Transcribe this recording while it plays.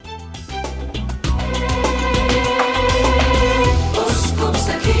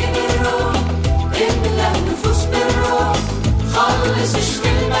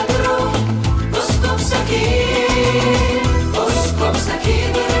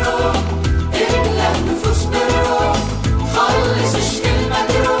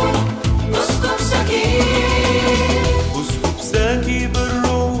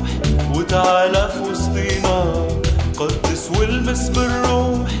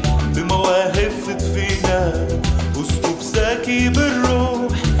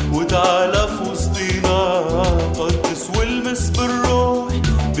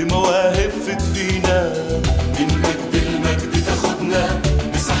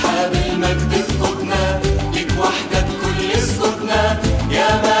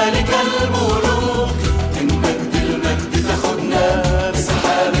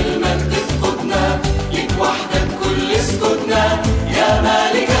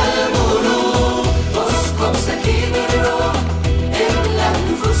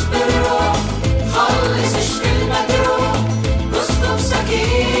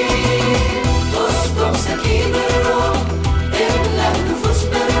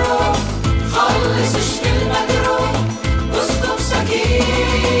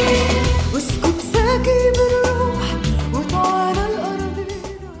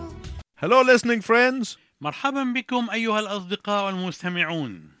Hello, listening friends. مرحبا بكم أيها الأصدقاء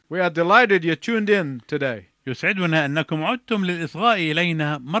والمستمعون. We are delighted you tuned in today. يسعدنا أنكم عدتم للإصغاء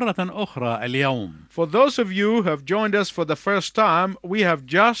إلينا مرة أخرى اليوم. For those of you who have joined us for the first time, we have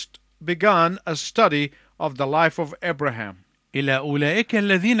just begun a study of the life of Abraham. إلى أولئك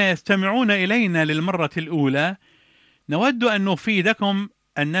الذين يستمعون إلينا للمرة الأولى، نود أن نفيدكم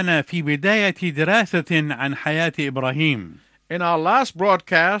أننا في بداية دراسة عن حياة إبراهيم. In our last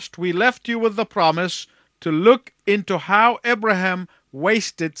broadcast, we left you with the promise to look into how Abraham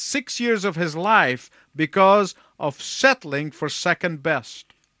wasted 6 years of his life because of settling for second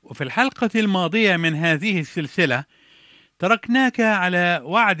best. وفي الحلقة الماضية من هذه السلسلة تركناك على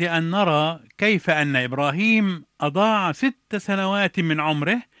وعد أن نرى كيف أن إبراهيم أضاع 6 سنوات من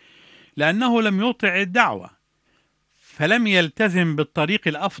عمره لأنه لم يطع الدعوة، فلم يلتزم بالطريق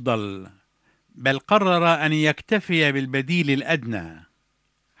الأفضل، بل قرر أن يكتفي بالبديل الأدنى.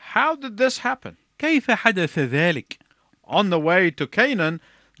 How did this happen? كيف حدث ذلك؟ On the way to Canaan,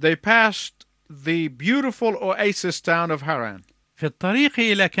 they passed the beautiful oasis town of Haran. في الطريق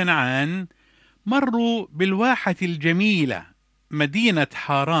إلى كنعان مروا بالواحة الجميلة مدينة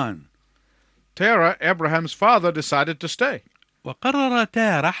حاران. Terah, Abraham's father, decided to stay. وقرر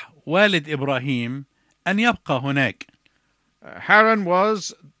تارح والد إبراهيم أن يبقى هناك. Haran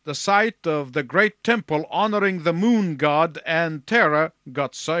was the site of the great temple honoring the moon god, and Terah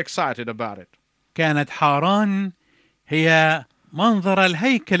got so excited about it. كانت حاران هي منظر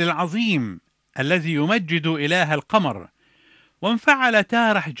الهيكل العظيم الذي يمجد إله القمر، وانفعل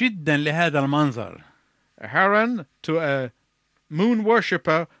تارح جدا لهذا المنظر. Haran, to a moon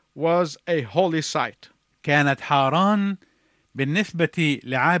worshipper, was a holy site. كانت حاران بالنسبة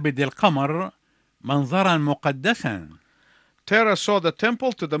لعابد القمر منظرا مقدسا. Terah saw the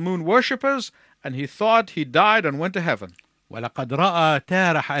temple to the moon worshippers, and he thought he died and went to heaven. ولقد رأى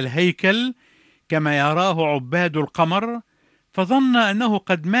تارح الهيكل كما يراه عباد القمر، فظن أنه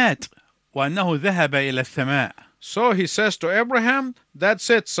قد مات وأنه ذهب إلى السماء. So he says to Abraham, "That's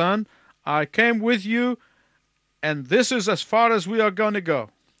it, son. I came with you, and this is as far as we are going to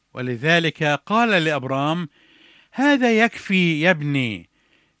go." ولذلك قال لأبرام: هذا يكفي يا ابني،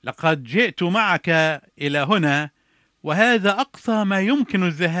 لقد جئت معك إلى هنا، وهذا أقصى ما يمكن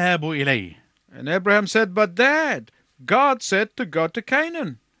الذهاب إليه. And Abraham said, "But Dad, God said to go to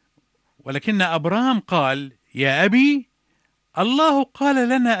Canaan." ولكن أبرام قال: يا أبي، الله قال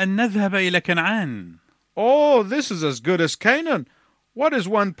لنا أن نذهب إلى كنعان. Oh, this is as good as Canaan. What is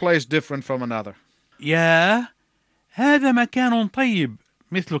one place different from another? يا هذا مكان طيب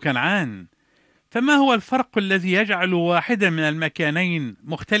مثل كنعان، فما هو الفرق الذي يجعل واحدا من المكانين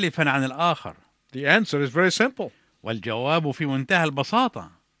مختلفا عن الآخر؟ The answer is very simple. والجواب في منتهى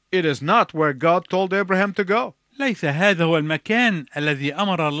البساطة. It is not where God told Abraham to go. ليس هذا هو المكان الذي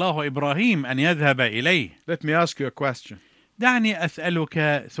أمر الله إبراهيم أن يذهب إليه. Let me ask you a question. دعني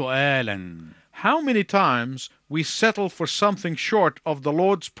أسألك سؤالا. How many times we settle for something short of the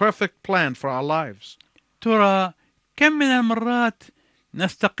Lord's perfect plan for our lives? ترى كم من المرات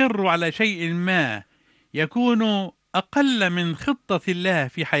نستقر على شيء ما يكون أقل من خطة الله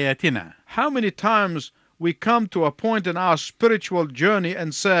في حياتنا؟ How many times we come to a point in our spiritual journey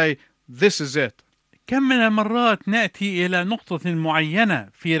and say, "This is it." كم من المرات نأتي إلى نقطة معينة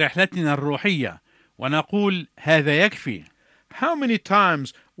في رحلتنا الروحية ونقول هذا يكفي؟ How many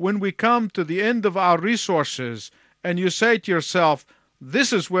times when we come to the end of our resources and you say to yourself,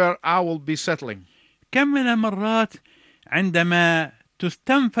 "This is where I will be settling." كم من المرات عندما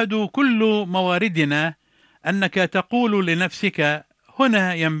تستنفد كل مواردنا أنك تقول لنفسك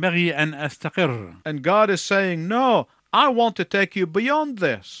هنا ينبغي أن أستقر. And God is saying, "No, I want to take you beyond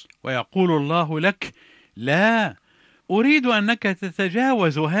this." ويقول الله لك: لا، أريد أنك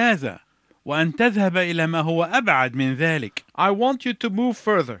تتجاوز هذا وأن تذهب إلى ما هو أبعد من ذلك. I want you to move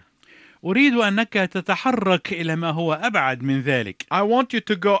further. أريد أنك تتحرك إلى ما هو أبعد من ذلك. I want you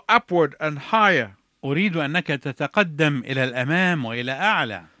to go upward and higher. أريد أنك تتقدم إلى الأمام وإلى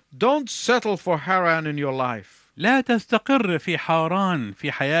أعلى. Don't settle for Haran in your life. لا تستقر في حاران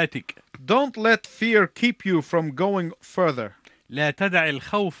في حياتك. Don't let fear keep you from going further. لا تدع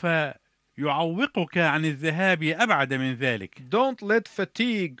الخوف يعوقك عن الذهاب أبعد من ذلك. Don't let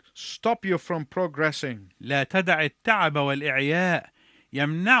fatigue stop you from progressing. لا تدع التعب والإعياء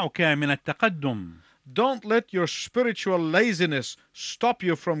يمنعك من التقدم. Don't let your spiritual laziness stop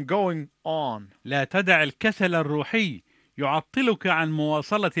you from going on. لا تدع الكسل الروحي يعطلك عن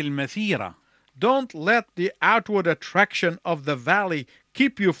مواصلة المسيرة. Don't let the outward attraction of the valley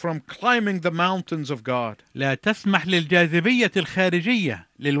keep you from climbing the mountains of God. لا تسمح للجاذبية الخارجية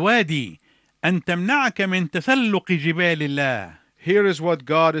للوادي أن تمنعك من تسلق جبال الله. Here is what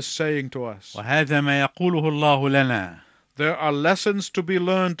God is saying to us. وهذا ما يقوله الله لنا. There are lessons to be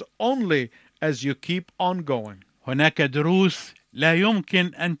learned only as you keep on going. هناك دروس لا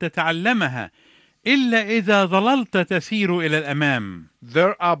يمكن أن تتعلمها إلا إذا ظللت تسير إلى الأمام.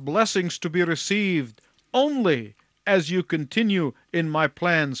 There are blessings to be received only as you continue in my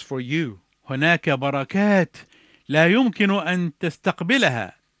plans for you. هناك بركات لا يمكن أن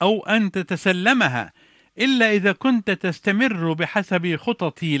تستقبلها أو أن تتسلمها إلا إذا كنت تستمر بحسب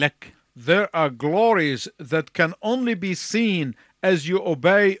خططي لك. There are glories that can only be seen as you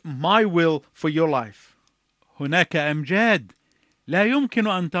obey my will for your life. هناك أمجاد لا يمكن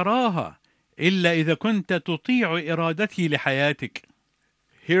أن تراها إلا إذا كنت تطيع إرادتي لحياتك.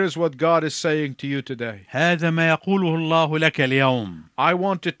 Here is what God is saying to you today. هذا ما يقوله الله لك اليوم. I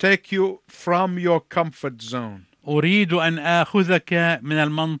want to take you from your comfort zone. أريد أن آخذك من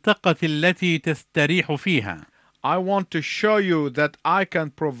المنطقة التي تستريح فيها. I want to show you that I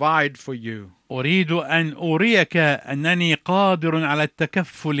can provide for you. أريد أن أريك أنني قادر على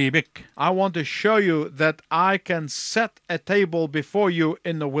التكفل بك. I want to show you that I can set a table before you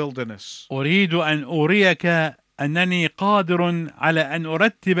in the wilderness. أريد أن أريك أنني قادر على أن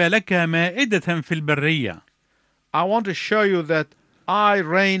أرتب لك مائدة في البرية. I want to show you that I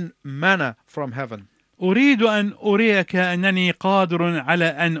rain manna from heaven. أريد أن أريك أنني قادر على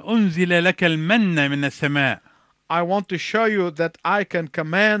أن أنزل لك المن من السماء. I want to show you that I can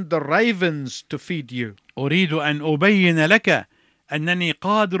command the ravens to feed you. أريد أن أبين لك أنني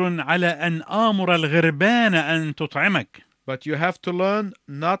قادر على أن آمر الغربان أن تطعمك. But you have to learn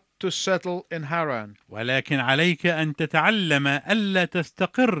not to settle in Haran. ولكن عليك أن تتعلم ألا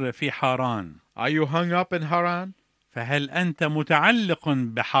تستقر في حاران. Are you hung up in Haran? فهل أنت متعلق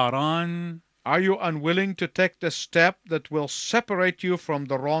بحاران؟ Are you unwilling to take the step that will separate you from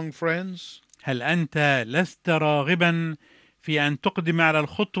the wrong friends? هل أنت لست راغبا في أن تقدم على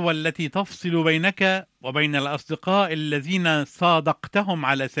الخطوة التي تفصل بينك وبين الأصدقاء الذين صادقتهم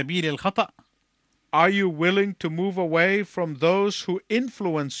على سبيل الخطأ؟ Are you willing to move away from those who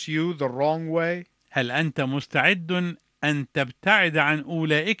influence you the wrong way? هل أنت مستعد أن تبتعد عن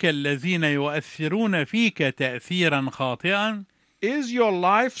أولئك الذين يؤثرون فيك تأثيرا خاطئا؟ Is your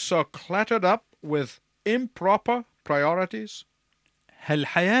life so cluttered up with improper priorities? هل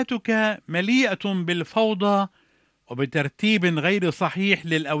حياتك مليئة بالفوضى وبترتيب غير صحيح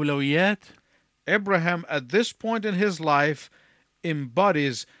للأولويات؟ Abraham at this point in his life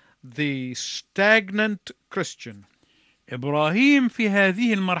embodies the stagnant Christian. إبراهيم في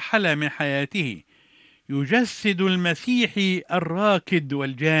هذه المرحلة من حياته يجسد المسيحي الراكد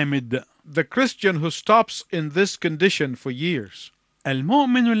والجامد. The Christian who stops in this condition for years.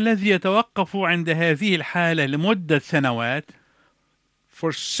 المؤمن الذي يتوقف عند هذه الحالة لمدة سنوات.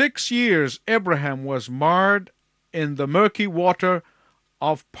 For 6 years, Abraham was marred in the murky water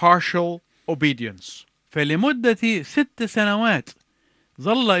of partial obedience. فلمدة 6 سنوات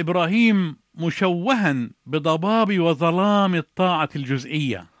ظل إبراهيم مشوها بضباب وظلام الطاعة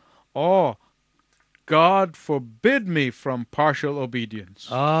الجزئية. Oh, God forbid me from partial obedience.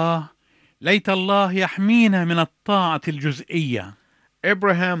 ليت الله يحمينا من الطاعة الجزئية.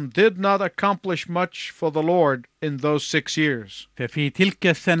 Abraham did not accomplish much for the Lord in those 6 years. ففي تلك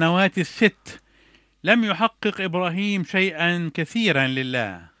السنوات الست لم يحقق إبراهيم شيئا كثيرا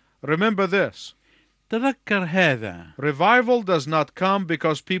لله. Remember this. تذكر هذا. Revival does not come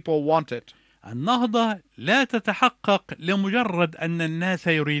because people want it. النهضة لا تتحقق لمجرد أن الناس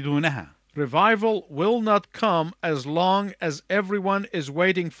يريدونها. Revival will not come as long as everyone is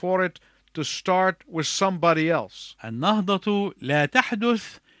waiting for it to start with somebody else. النهضة لا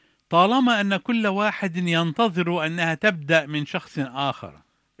تحدث طالما أن كل واحد ينتظر أنها تبدأ من شخص آخر.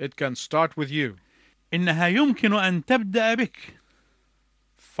 It can start with you. إنها يمكن أن تبدأ بك.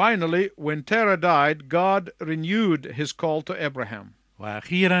 Finally, when Terah died, God renewed his call to Abraham.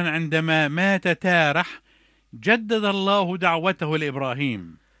 وأخيرا عندما مات تارح جدد الله دعوته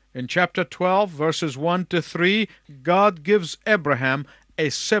لإبراهيم. In chapter 12, verses 1 to 3, God gives Abraham a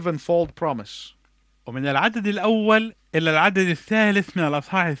sevenfold promise. ومن العدد الأول إلى العدد الثالث من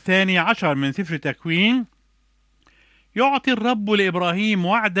الأصحاح 12 من سفر تكوين يعطي الرب لإبراهيم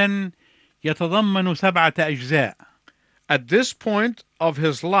وعدا يتضمن 7 أجزاء. At this point of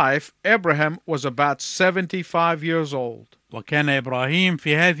his life, Abraham was about 75 years old. وكان إبراهيم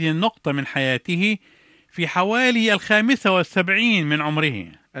في هذه النقطة من حياته في حوالي 75 من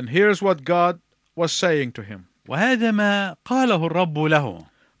عمره. And here's what God was saying to him. وهذا ما قاله الرب له.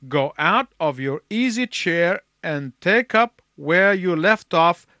 Go out of your easy chair and take up where you left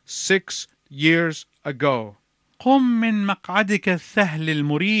off 6 years ago. قم من مقعدك السهل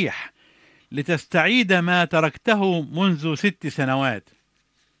المريح لتستعيد ما تركته منذ 6 سنوات.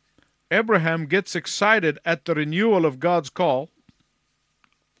 Abraham gets excited at the renewal of God's call.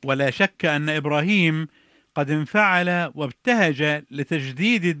 ولا شك أن إبراهيم قد انفعل وابتهج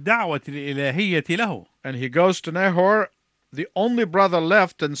لتجديد الدعوة الإلهية له. And he goes to Nahor, the only brother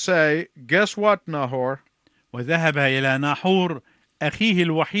left, and say, guess what, Nahor? وذهب إلى ناحور أخيه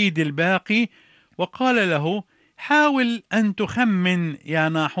الوحيد الباقي وقال له: حاول أن تخمن يا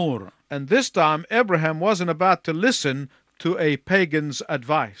ناحور. And this time Abraham wasn't about to listen to a pagan's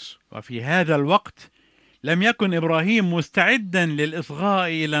advice. وفي هذا الوقت لم يكن إبراهيم مستعدا للإصغاء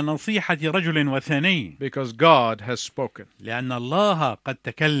إلى نصيحة رجل وثني. Because God has spoken. لأن الله قد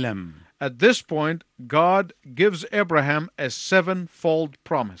تكلم. At this point, God gives Abraham a 7-fold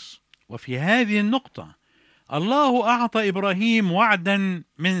promise. وفي هذه النقطة الله أعطى إبراهيم وعدا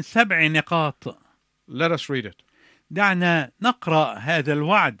من 7 نقاط. Let us read it. دعنا نقرأ هذا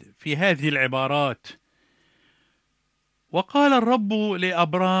الوعد في هذه العبارات. وقال الرب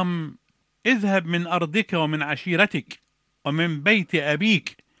لأبرام: اذهب من أرضك ومن عشيرتك ومن بيت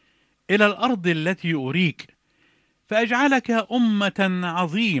أبيك إلى الأرض التي أريك، فأجعلك أمة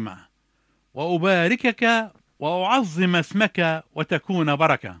عظيمة وأباركك وأعظم اسمك وتكون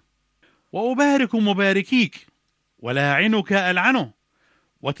بركة، وأبارك مباركيك ولاعنك ألعنه،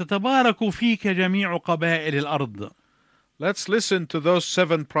 وتتبارك فيك جميع قبائل الأرض. Let's listen to those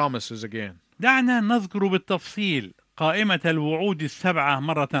 7 promises again. دعنا نذكر بالتفصيل قائمة الوعود ال7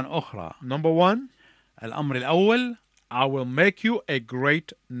 مرة أخرى. Number 1, الأمر الأول: I will make you a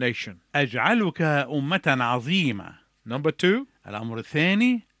great nation. أجعلك أمة عظيمة. Number 2, الأمر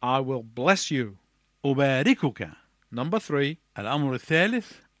الثاني: I will bless you. أباركك. Number 3, الأمر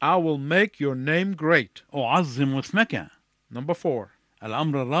الثالث: I will make your name great. أعظم اسمك. Number 4,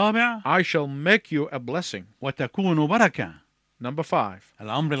 الأمر الرابع: I shall make you a blessing. وتكون بركة. Number 5,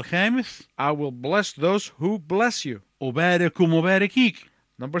 الأمر الخامس: I will bless those who bless you. أبارك مباركيك.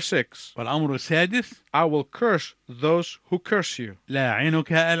 Number 6, والأمر السادس: I will curse those who curse you.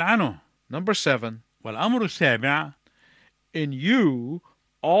 لاعنك ألعنه. Number 7, والأمر السابع: in you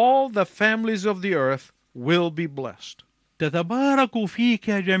all the families of the earth will be blessed. تتبارك فيك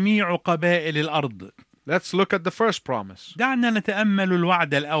جميع قبائل الأرض. Let's look at the first promise. دعنا نتأمل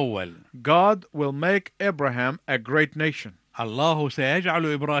الوعد الأول. God will make Abraham a great nation. الله سيجعل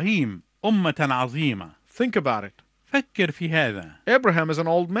إبراهيم أمة عظيمة. Think about it. فكر في هذا. Abraham is an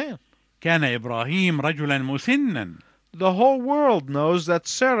old man. كان إبراهيم رجلا مسنا. The whole world knows that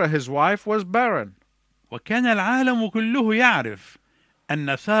Sarah, his wife, was barren. وكان العالم كله يعرف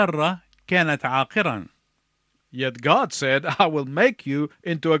أن سارة كانت عاقرا. Yet God said, I will make you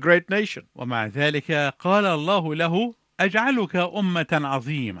into a great nation. ومع ذلك قال الله له: أجعلك أمة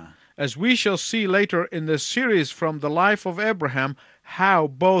عظيمة. As we shall see later in this series from the life of Abraham, how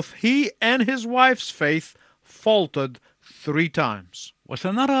both he and his wife's faith faltered 3 times.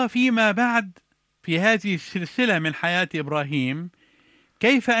 وسنرى فيما بعد في هذه السلسلة من حياة إبراهيم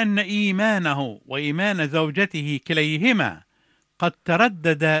كيف أن إيمانه وإيمان زوجته كليهما قد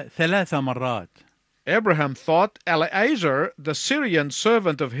تردد 3 مرات. Abraham thought Eliezer, the Syrian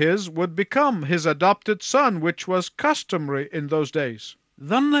servant of his, would become his adopted son, which was customary in those days.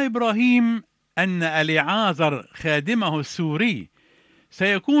 ظن إبراهيم أن أليعازر خادمه السوري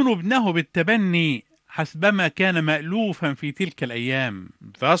سيكون ابنه بالتبني حسبما كان مألوفا في تلك الأيام.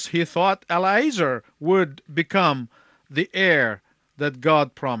 Thus he thought Eliezer would become the heir that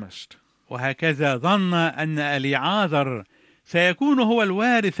God promised. وهكذا ظن أن أليعازر سيكون هو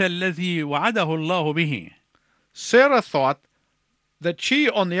الوارث الذي وعده الله به. Sarah thought that she,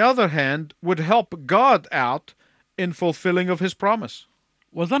 on the other hand, would help God out in fulfilling of his promise.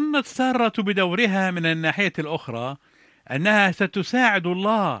 وظنت سارة بدورها من الناحية الأخرى أنها ستساعد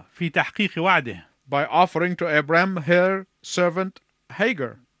الله في تحقيق وعده by offering to Abraham her servant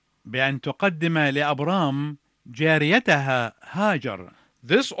Hagar. بأن تقدم لأبرام جاريتها هاجر.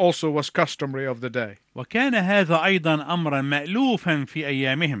 This also was customary of the day. وكان هذا أيضا أمرا مألوفا في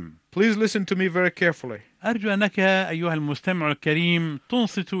أيامهم. Please listen to me very carefully. أرجو أنك أيها المستمع الكريم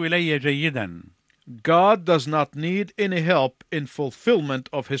تنصت إلي جيدا. God does not need any help in fulfillment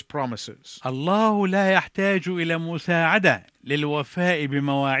of his promises. الله لا يحتاج إلى مساعدة للوفاء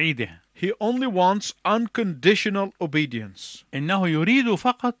بمواعيده. He only wants unconditional obedience. إنه يريد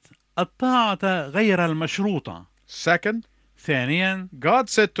فقط الطاعة غير المشروطة. Second, ثانيا، God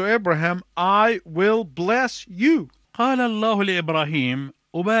said to Abraham, I will bless you. قال الله لإبراهيم: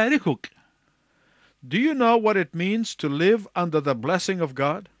 أباركك. Do you know what it means to live under the blessing of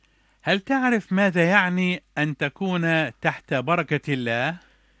God? هل تعرف ماذا يعني أن تكون تحت بركة الله؟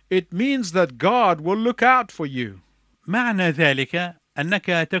 It means that God will look out for you. معنى ذلك أنك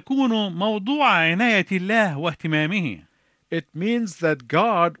تكون موضوع عناية الله واهتمامه. It means that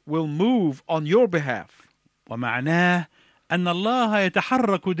God will move on your behalf. ومعناه أن الله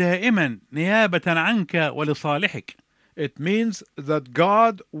يتحرك دائما نيابة عنك ولصالحك. It means that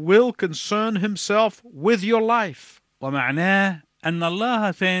God will concern himself with your life. ومعناه أن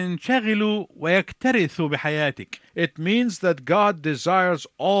الله سينشغل ويكترث بحياتك. It means that God desires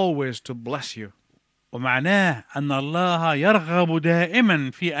always to bless you. ومعناه أن الله يرغب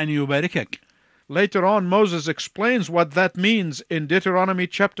دائما في أن يباركك. Later on, Moses explains what that means in Deuteronomy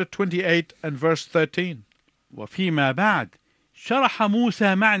chapter 28 and verse 13. وفيما بعد شرح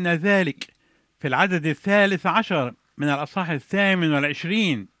موسى معنى ذلك في العدد 13 من الأصحاح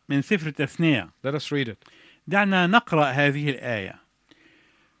 28 من سفر التثنية. Let us read it. دعنا نقرأ هذه الآية.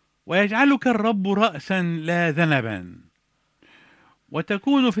 ويجعلك الرب رأسا لا ذنبا،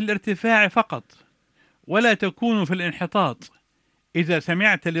 وتكون في الارتفاع فقط ولا تكون في الانحطاط، إذا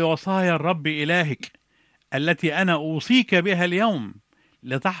سمعت لوصايا الرب إلهك التي أنا أوصيك بها اليوم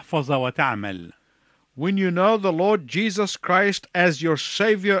لتحفظ وتعمل. When you know the Lord Jesus Christ as your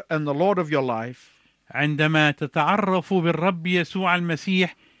Savior and the Lord of your life, عندما تتعرف بالرب يسوع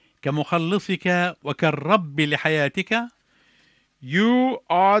المسيح كمخلصك وكالرب لحياتك، you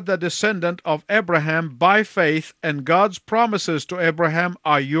are the descendant of Abraham by faith, and God's promises to Abraham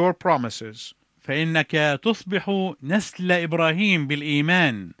are your promises. فإنك تصبح نسل إبراهيم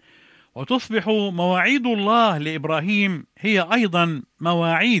بالإيمان، وتصبح مواعيد الله لإبراهيم هي أيضا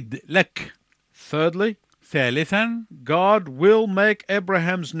مواعيد لك. Thirdly, ثالثا، God will make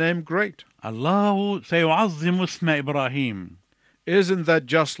Abraham's name great. الله سيعظم اسم إبراهيم. Isn't that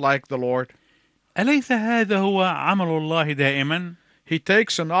just like the Lord? أليس هذا هو عمل الله دائما؟ He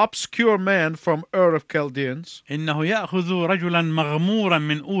takes an obscure man from Ur of Chaldeans, إنه يأخذ رجلا مغمورا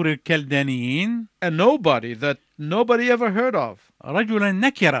من أور الكلدانيين، a nobody that nobody ever heard of, رجلا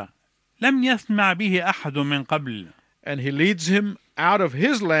نكرة لم يسمع به أحد من قبل، and he leads him out of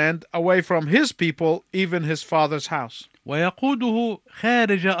his land, away from his people, even his father's house. ويقوده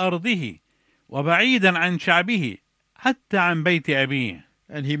خارج أرضه وبعيدا عن شعبه حتى عن بيت أبيه.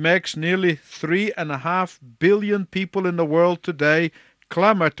 And he makes nearly 3.5 billion people in the world today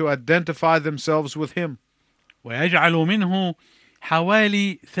clamor to identify themselves with him. ويجعل منه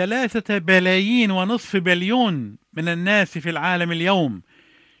حوالي 3.5 بليون من الناس في العالم اليوم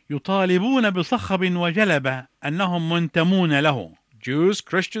يطالبون بصخب وجلبة أنهم منتمون له. Jews,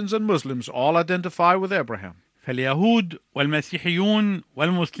 Christians, and Muslims all identify with Abraham. فاليهود والمسيحيون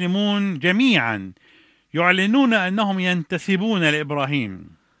والمسلمون جميعا يعلنون أنهم ينتسبون لإبراهيم.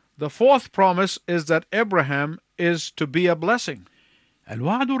 The fourth promise is that Abraham is to be a blessing.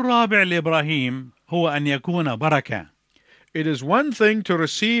 الوعد الرابع لإبراهيم هو أن يكون بركة. It is one thing to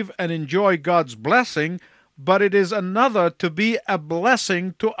receive and enjoy God's blessing, but it is another to be a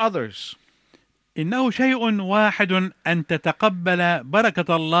blessing to others. إنه شيء واحد أن تتقبل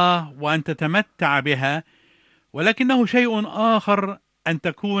بركة الله وأن تتمتع بها، ولكنه شيء آخر أن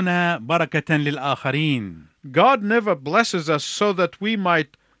تكون بركة للآخرين. God never blesses us so that we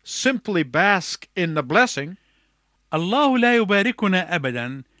might simply bask in the blessing. الله لا يباركنا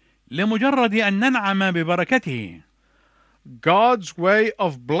أبدا لمجرد أن ننعم ببركته. God's way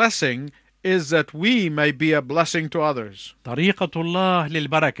of blessing is that we may be a blessing to others. طريقة الله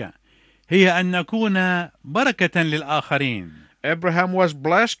للبركة هي أن نكون بركة للآخرين. Abraham was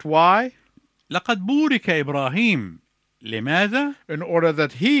blessed. Why? لقد بورك إبراهيم. لماذا؟ In order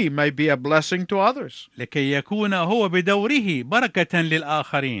that he may be a blessing to others. لكي يكون هو بدوره بركة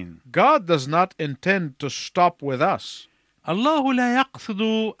للآخرين. God does not intend to stop with us. الله لا يقصد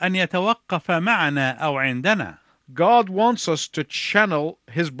أن يتوقف معنا أو عندنا. God wants us to channel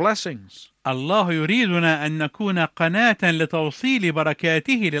his blessings. الله يريدنا أن نكون قناة لتوصيل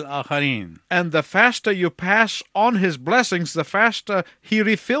بركاته للآخرين. And the faster you pass on his blessings, the faster he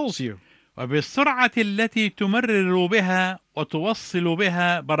refills you. وبالسرعة التي تمرر بها وتوصل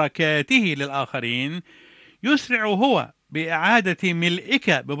بها بركاته للآخرين يسرع هو بإعادة ملئك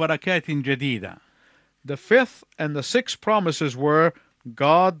ببركات جديدة. The fifth and the sixth promises were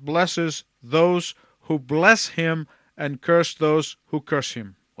God blesses those who bless him and curse those who curse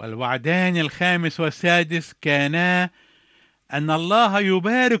him. والوعدان الخامس والسادس كانا أن الله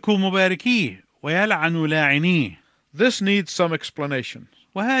يبارك مباركيه ويلعن لاعنيه. This needs some explanation.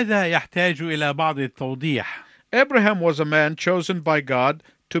 وهذا يحتاج إلى بعض التوضيح. Abraham was a man chosen by God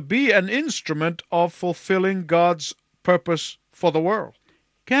to be an instrument of fulfilling God's purpose for the world.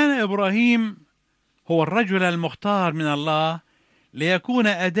 كان إبراهيم هو الرجل المختار من الله ليكون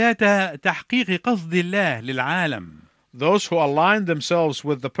أداة تحقيق قصد الله للعالم. Those who align themselves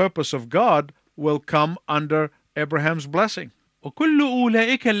with the purpose of God will come under Abraham's blessing. وكل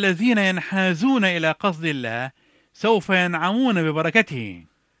أولئك الذين ينحازون إلى قصد الله سوف ينعمون ببركته.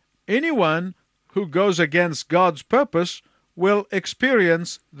 Anyone who goes against God's purpose will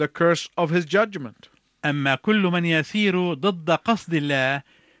experience the curse of his judgment. أما كل من يسير ضد قصد الله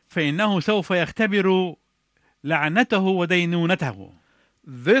فإنه سوف يختبر لعنته ودينونته.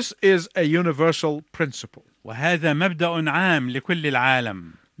 This is a universal principle. وهذا مبدأ عام لكل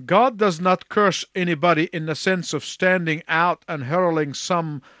العالم. God does not curse anybody in the sense of standing out and hurling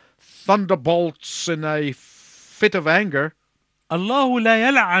some thunderbolts in a fit of anger. الله لا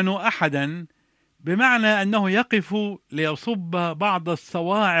يلعن أحدا بمعنى أنه يقف ليصب بعض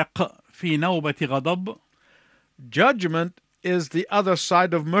الصواعق في نوبة غضب. Judgment is the other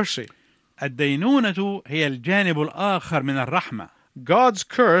side of mercy. الدينونة هي الجانب الآخر من الرحمة. God's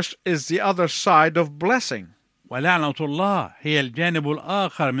curse is the other side of blessing. ولعنة الله هي الجانب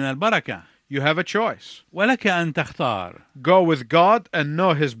الآخر من البركة. You have a choice. ولك أن تختار. Go with God and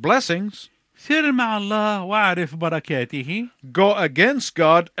know His blessings. سر مع الله واعرف بركاته. Go against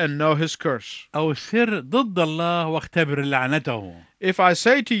God and know His curse. أو سر ضد الله واختبر لعنته. If I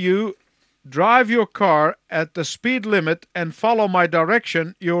say to you, drive your car at the speed limit and follow my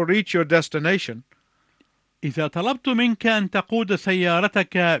direction, you'll reach your destination. إذا طلبت منك أن تقود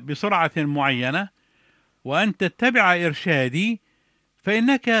سيارتك بسرعة معينة وأن تتبع إرشادي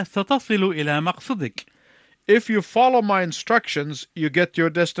فإنك ستصل إلى مقصدك. If you follow my instructions, you get your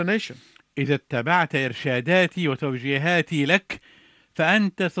destination. إذا اتبعت إرشاداتي وتوجيهاتي لك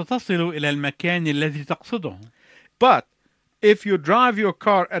فأنت ستصل إلى المكان الذي تقصده. But if you drive your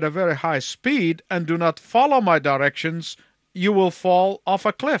car at a very high speed and do not follow my directions, you will fall off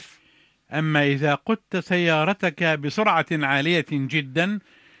a cliff. أما إذا قدت سيارتك بسرعة عالية جدا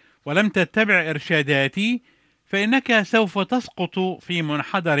ولم تتبع إرشاداتي فإنك سوف تسقط في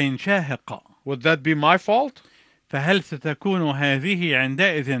منحدر شاهق. Would that be my fault? فهل ستكون هذه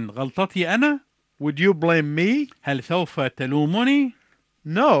عندئذ غلطتي أنا؟ Would you blame me? هل سوف تلومني؟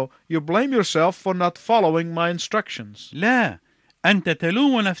 No, you blame yourself for not following my instructions. لا، أنت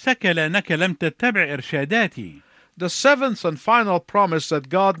تلوم نفسك لأنك لم تتبع إرشاداتي. The seventh and final promise that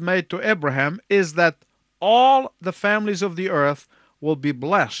God made to Abraham is that all the families of the earth will be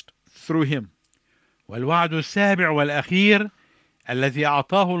blessed through him. والوعد السابع والأخير الذي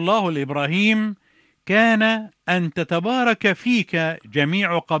أعطاه الله لإبراهيم كان أن تتبارك فيك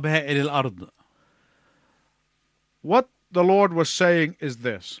جميع قبائل الأرض. What the Lord was saying is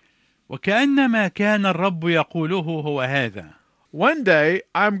this. وكأنما كان الرب يقوله هو هذا. One day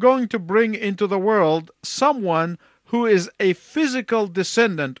I'm going to bring into the world someone who is a physical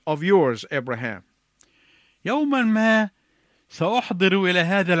descendant of yours, Abraham. يوما ما سأحضر إلى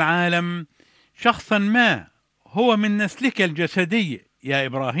هذا العالم شخصا ما هو من نسلك الجسدي يا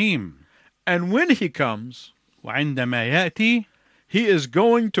إبراهيم. And when he comes, وعندما يأتي he is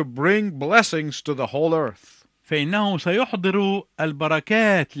going to bring blessings to the whole earth. فإنه سيحضر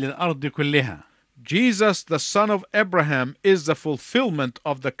البركات للأرض كلها. Jesus, the son of Abraham, is the fulfillment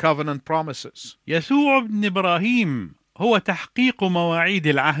of the covenant promises. يسوع ابن إبراهيم هو تحقيق مواعيد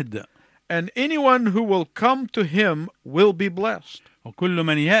العهد. And anyone who will come to him will be blessed. وكل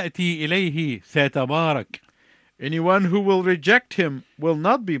من يأتي إليه سيتبارك. Anyone who will reject him will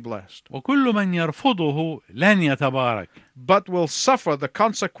not be blessed, وكل من يرفضه لن يتبارك. but will suffer the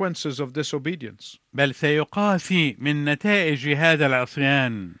consequences of disobedience. بل سيقاسي من نتائج هذا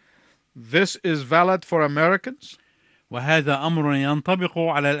العصيان. This is valid for Americans, وهذا أمر ينطبق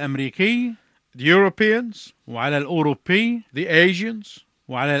على الأمريكي the Europeans, وعلى الأوروبي the Asians,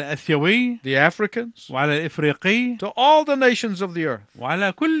 وعلى الأسيوي the Africans, وعلى الإفريقي to all the nations of the earth.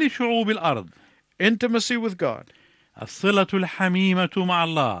 وعلى كل شعوب الأرض. Intimacy with God, الصلة الحميمة مع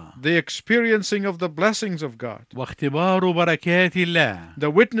الله the experiencing of the blessings of God, واختبار بركات الله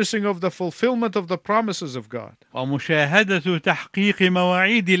the witnessing of the fulfillment of the promises of God, ومشاهدة تحقيق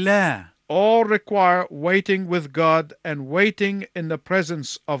مواعيد الله all require waiting with God and waiting in the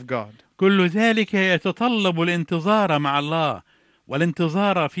presence of God. كل ذلك يتطلب الانتظار مع الله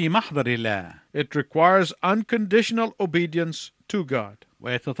والانتظار في محضر الله. It requires unconditional obedience to God.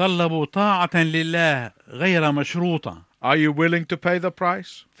 ويتطلب طاعة لله غير مشروطة. Are you willing to pay the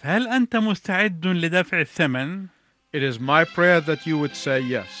price? فهل أنت مستعد لدفع الثمن؟ It is my prayer that you would say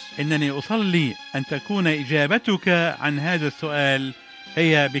yes. إنني أصلي أن تكون إجابتك عن هذا السؤال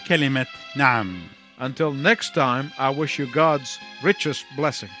هي بكلمة نعم. Until next time, I wish you God's richest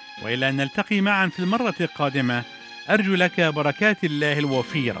blessing. وإلى أن نلتقي معا في المرة القادمة أرجو لك بركات الله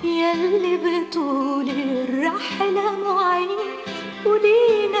الوفيرة. يلي بطول الرحلة معين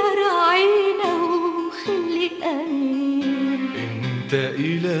ولينا راعينا وخلي أمين. انت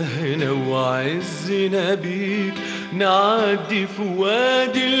إلهنا وعزنا بيك نعدي في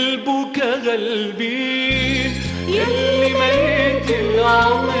وادي البكا غالبين، يلي مليت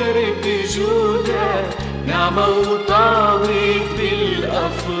العمر بجودك نعمة وطاويت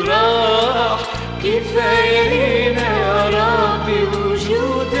بالأفراح. كفاية لينا يا ربي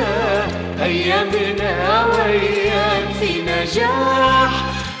وجودك، أيامنا وأيام في نجاح.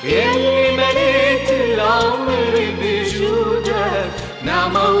 يلي مليت العمر بجودك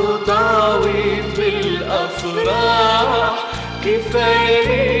نعمة وطاويت بالأفراح. كفاية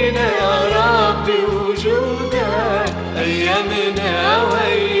لينا يا ربي وجودك، أيامنا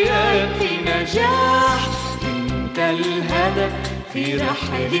وأيام في نجاح. انت الهدف في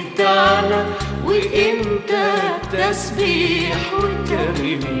رحلتنا، وانت التسبيح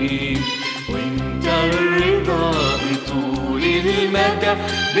والترنيم، وانت الرضا بطول المدى.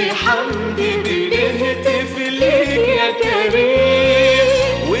 بحمد بنهتف ليك يا كريم،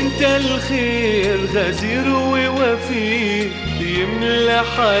 وانت الخير غزير ووفي بيملى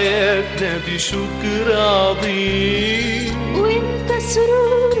حياتنا بشكر عظيم. وانت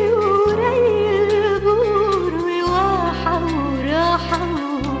سرور وري البور وواحة وراحة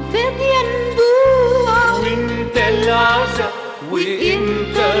وفضي ينبوع، وانت العزا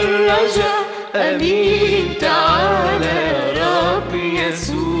وانت الرجا. امين تعالى يا رب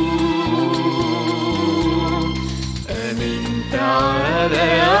يسوع، امين تعالى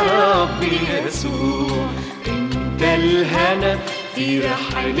يا رب يسوع. انت الهنا في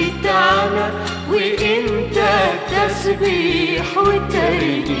رحلتنا، وانت التسبيح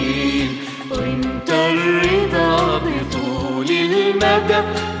والترنيم، وانت الرضا بطول المدى.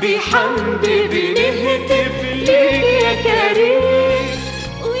 بحمد بنهتف ليك يا كريم،